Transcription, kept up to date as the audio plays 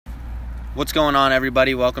What's going on,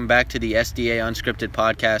 everybody? Welcome back to the SDA Unscripted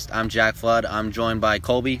Podcast. I'm Jack Flood. I'm joined by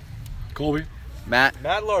Colby, Matt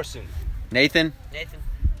Larson, Nathan,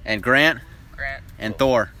 and Grant, and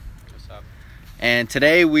Thor. What's up? And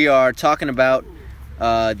today we are talking about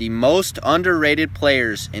the most underrated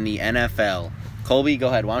players in the NFL. Colby, go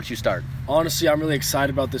ahead. Why don't you start? Honestly, I'm really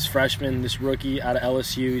excited about this freshman, this rookie out of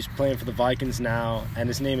LSU. He's playing for the Vikings now, and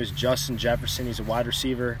his name is Justin Jefferson. He's a wide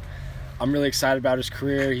receiver. I'm really excited about his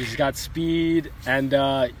career. He's got speed, and,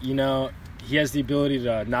 he has the ability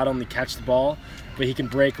to not only catch the ball, but he can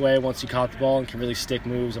break away once he caught the ball and can really stick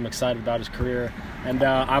moves. I'm excited about his career, and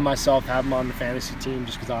I myself have him on the fantasy team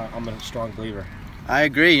just because I'm a strong believer. I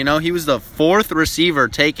agree. He was the fourth receiver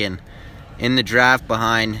taken in the draft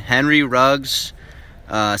behind Henry Ruggs,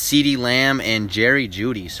 CeeDee Lamb, and Jerry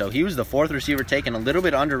Jeudy. So he was the fourth receiver taken, a little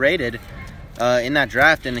bit underrated in that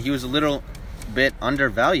draft, and he was a little bit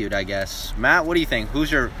undervalued, I guess. Matt, what do you think? Who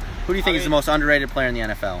do you think is the most underrated player in the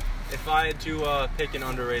NFL? If I had to pick an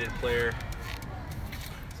underrated player,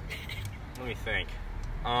 let me think.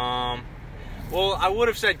 Well, I would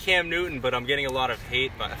have said Cam Newton, but I'm getting a lot of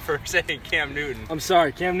hate for saying Cam Newton. I'm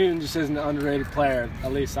sorry, Cam Newton just isn't an underrated player.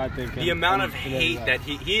 At least I think. The amount of hate that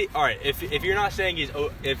he all right. If you're not saying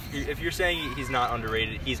if you're saying he's not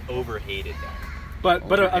underrated, he's overhated. But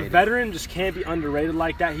a veteran just can't be underrated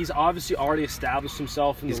like that. He's obviously already established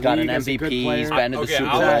himself in the league. He's got an as a MVP. good player. He's been to the Super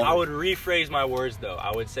Bowl. I would rephrase my words though.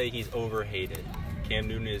 I would say he's overhated. Cam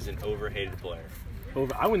Newton is an overhated player.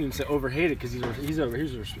 I wouldn't even say overhated because he's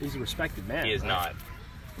a respected man. He is not.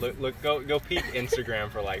 Look, go peek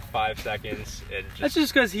Instagram for like 5 seconds. That's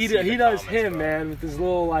just because he does him, man, with his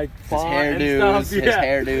little font and stuff. His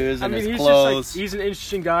hairdos, and his clothes. He's an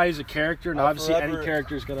interesting guy. He's a character, and obviously any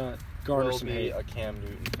character is gonna garner some hate. A Cam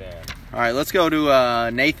Newton fan. All right, let's go to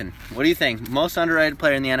Nathan. What do you think? Most underrated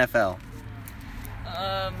player in the NFL?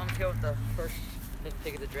 I'm going to go with the first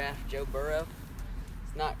pick of the draft, Joe Burrow.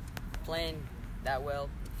 He's not playing that well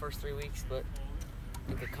the first 3 weeks, but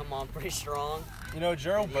he could come on pretty strong.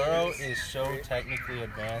 Joe Burrow is so technically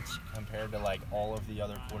advanced compared to all of the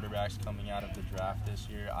other quarterbacks coming out of the draft this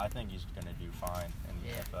year. I think he's going to do fine in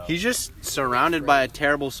the NFL. He's just surrounded by a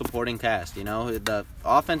terrible supporting cast. The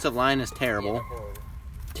offensive line is terrible,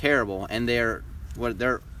 and they're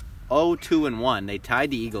 0-2-1. They tied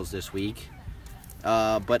the Eagles this week,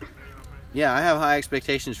 but yeah, I have high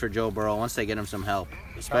expectations for Joe Burrow once they get him some help,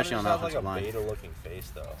 especially on the offensive line. Beta-looking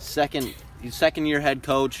face though. Second year head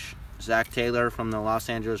coach Zach Taylor from the Los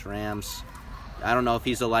Angeles Rams. I don't know if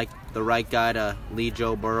he's the right guy to lead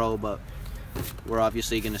Joe Burrow, but we're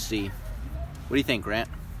obviously going to see. What do you think, Grant?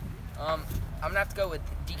 I'm going to have to go with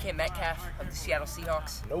DK Metcalf of the Seattle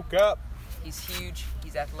Seahawks. No cap. He's huge.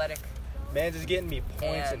 He's athletic. Man's is getting me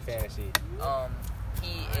points in fantasy.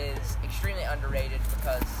 He is extremely underrated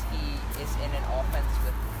because he is in an offense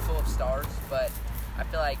full of stars, but I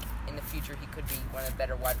feel like in the future he could be one of the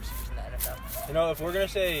better wide receivers in the NFL. If we're going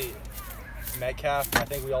to say Metcalf, I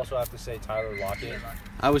think we also have to say Tyler Lockett.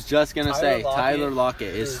 I was just going to say Tyler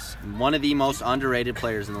Lockett is one of the most underrated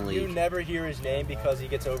players in the league. You never hear his name because he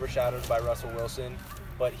gets overshadowed by Russell Wilson,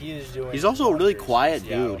 but he is doing. He's also a really quiet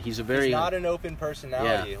dude. He's not an open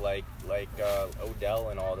personality like Odell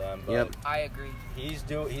and all them. But yep. I agree. He's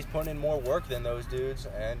putting in more work than those dudes,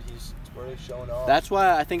 and he's really showing off. That's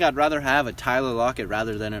why I think I'd rather have a Tyler Lockett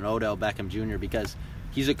rather than an Odell Beckham Jr. because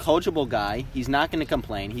he's a coachable guy. He's not going to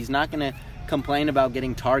complain. He's not going to complain about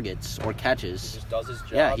getting targets or catches. He just does his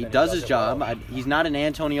job. Yeah, he does his job. Well. He's not an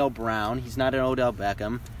Antonio Brown. He's not an Odell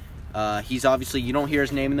Beckham. He's obviously, you don't hear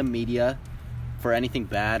his name in the media for anything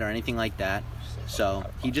bad or anything like that. So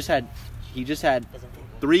he just had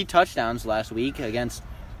 3 touchdowns last week against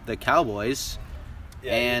the Cowboys.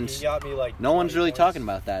 Yeah, and he got me no one's really talking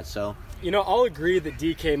about that. So I'll agree that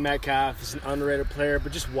DK Metcalf is an underrated player,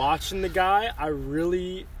 but just watching the guy, I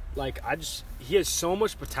really he has so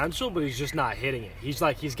much potential, but he's just not hitting it. He's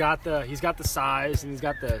got the size and he's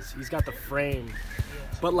got the frame,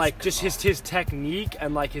 but just his technique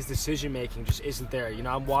and his decision making just isn't there.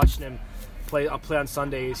 I'm watching him play. I'll play on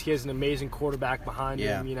Sundays. He has an amazing quarterback behind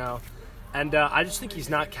him. And I just think he's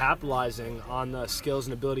not capitalizing on the skills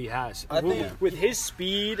and ability he has. With his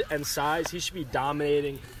speed and size, he should be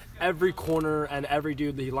dominating every corner and every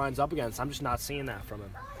dude that he lines up against. I'm just not seeing that from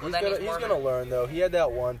him. He's going to learn, though. He had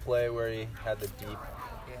that one play where he had the deep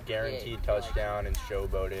guaranteed touchdown and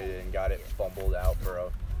showboated and got it fumbled out for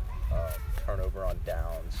a turnover on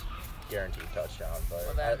downs. guaranteed touchdown, but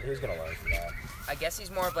Well, then- he's going to learn from that. I guess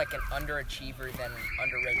he's more of like an underachiever than an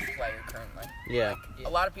underrated player currently. Yeah. A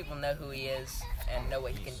lot of people know who he is and know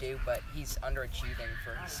what he can do, but he's underachieving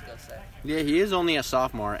for his skill set. Yeah, he is only a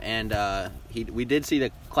sophomore, and we did see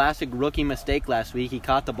the classic rookie mistake last week. He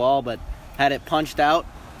caught the ball, but had it punched out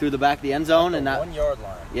through the back of the end zone, and 1 yard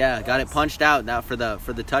line. yeah, got it punched out now for the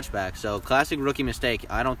touchback. So classic rookie mistake.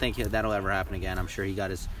 I don't think that'll ever happen again. I'm sure he got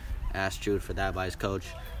his ass chewed for that by his coach.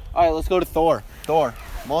 All right, let's go to Thor. Thor,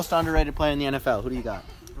 most underrated player in the NFL. Who do you got?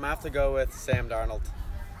 I'm going to have to go with Sam Darnold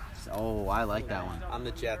Oh, I like that one. on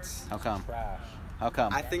the Jets. How come? Trash. How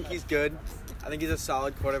come? I think he's good. I think he's a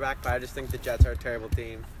solid quarterback, but I just think the Jets are a terrible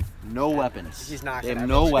team. No weapons. He's not They have gonna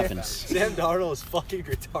no have weapons. Sam Darnold is fucking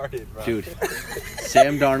retarded, bro. Dude,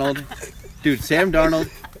 Sam Darnold. Dude, Sam Darnold.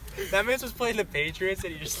 That man was playing the Patriots,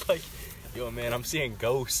 and he just like, yo, man, I'm seeing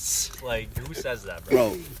ghosts. Like, who says that, bro?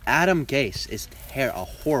 Bro, Adam Gase is a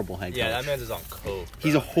horrible head coach. Yeah, that man's is on coke.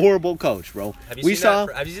 He's a horrible coach, bro. Have you We seen saw.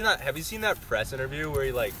 that? Have you seen that press interview where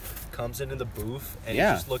he like comes into the booth and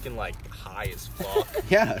Yeah. he's just looking like high as fuck?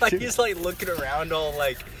 Yeah, Like dude. he's like looking around all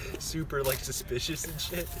like super like suspicious and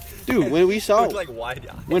shit. Dude, when we saw Looked like wide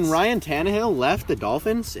eyes. when Ryan Tannehill left the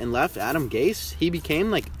Dolphins and left Adam Gase, he became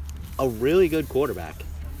like a really good quarterback.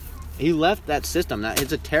 He left that system.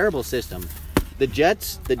 It's a terrible system. The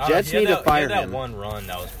Jets need to fire that him one run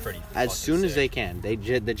that was pretty. as fucking soon as they sick. can.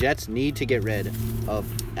 The Jets need to get rid of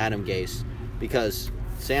Adam Gase because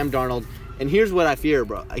Sam Darnold. And here's what I fear,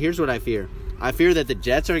 bro. Here's what I fear. I fear that the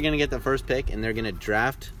Jets are going to get the first pick and they're going to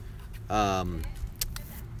draft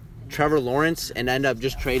Trevor Lawrence and end up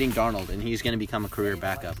just trading Darnold, and he's going to become a career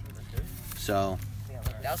backup. So,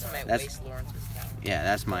 They also might That's- waste Lawrence's talent. yeah,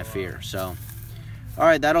 that's my fear. So, all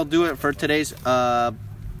right, that'll do it for today's SDA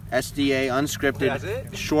That's unscripted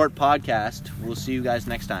it? short podcast. We'll see you guys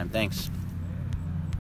next time. Thanks.